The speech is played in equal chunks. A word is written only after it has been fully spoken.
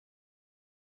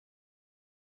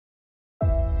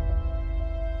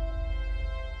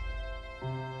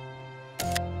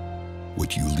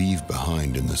What you leave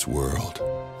behind in this world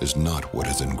is not what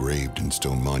is engraved in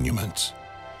stone monuments,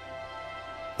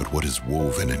 but what is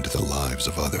woven into the lives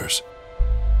of others.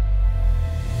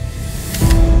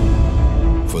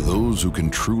 For those who can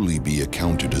truly be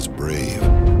accounted as brave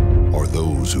are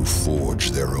those who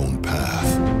forge their own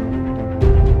path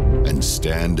and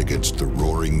stand against the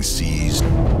roaring seas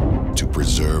to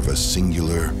preserve a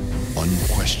singular,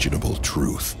 unquestionable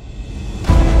truth.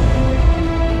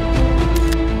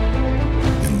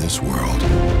 In this world,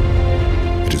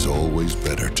 it is always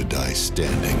better to die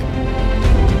standing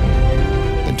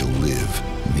than to live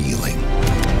kneeling.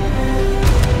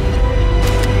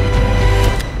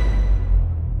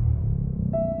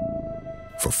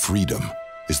 For freedom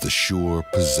is the sure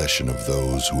possession of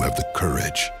those who have the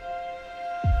courage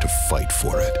to fight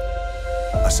for it.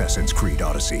 Assassin's Creed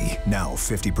Odyssey, now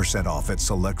 50% off at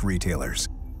select retailers.